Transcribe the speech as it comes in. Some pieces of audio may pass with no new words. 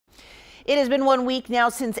It has been 1 week now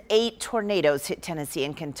since 8 tornadoes hit Tennessee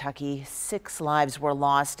and Kentucky. 6 lives were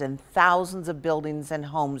lost and thousands of buildings and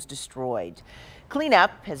homes destroyed.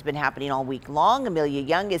 Cleanup has been happening all week long. Amelia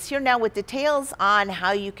Young is here now with details on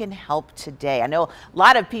how you can help today. I know a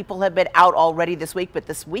lot of people have been out already this week, but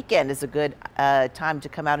this weekend is a good time to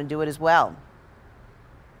come out and do it as well.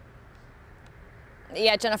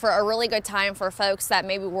 Yeah, Jennifer, a really good time for folks that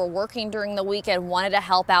maybe were working during the week and wanted to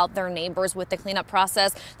help out their neighbors with the cleanup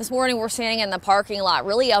process. This morning, we're standing in the parking lot,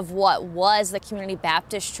 really, of what was the Community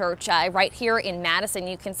Baptist Church right here in Madison.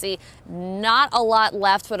 You can see not a lot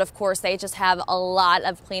left, but of course, they just have a lot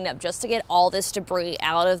of cleanup just to get all this debris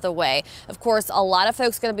out of the way. Of course, a lot of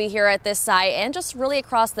folks going to be here at this site and just really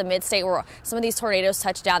across the mid-state where some of these tornadoes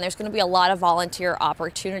touch down. There's going to be a lot of volunteer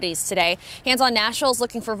opportunities today. Hands On Nashville is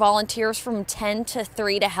looking for volunteers from 10 to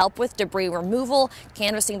 3 to help with debris removal,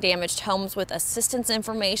 canvassing damaged homes with assistance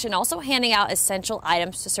information, also handing out essential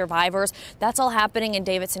items to survivors. That's all happening in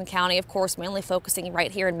Davidson County, of course, mainly focusing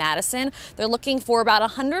right here in Madison. They're looking for about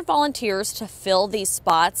 100 volunteers to fill these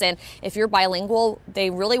spots, and if you're bilingual,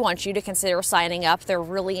 they really want you to consider signing up. They're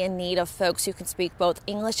really in need of folks who can speak both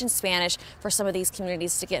English and Spanish for some of these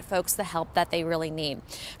communities to get folks the help that they really need.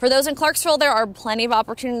 For those in Clarksville, there are plenty of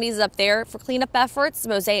opportunities up there for cleanup efforts.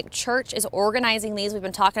 Mosaic Church is organizing these. We've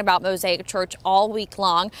been talking about Mosaic Church all week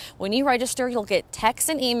long. When you register, you'll get texts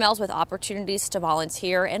and emails with opportunities to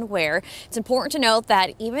volunteer and where. It's important to note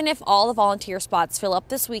that even if all the volunteer spots fill up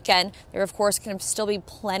this weekend, there of course can still be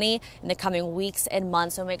plenty in the coming weeks and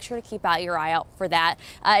months, so make sure to keep your eye out for that.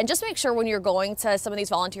 And just make sure when you're going to some of these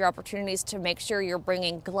volunteer opportunities to make sure you're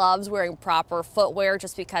bringing gloves, wearing proper footwear,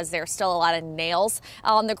 just because there's still a lot of nails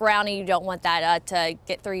on the ground and you don't want that to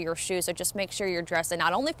get through your shoes. So just make sure you're dressed, and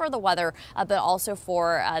not only for the weather, but also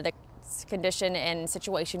for the condition and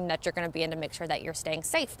situation that you're going to be in, to make sure that you're staying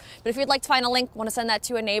safe. But if you'd like to find a link, want to send that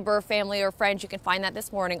to a neighbor, family, or friend, you can find that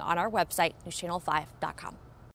this morning on our website, newschannel5.com.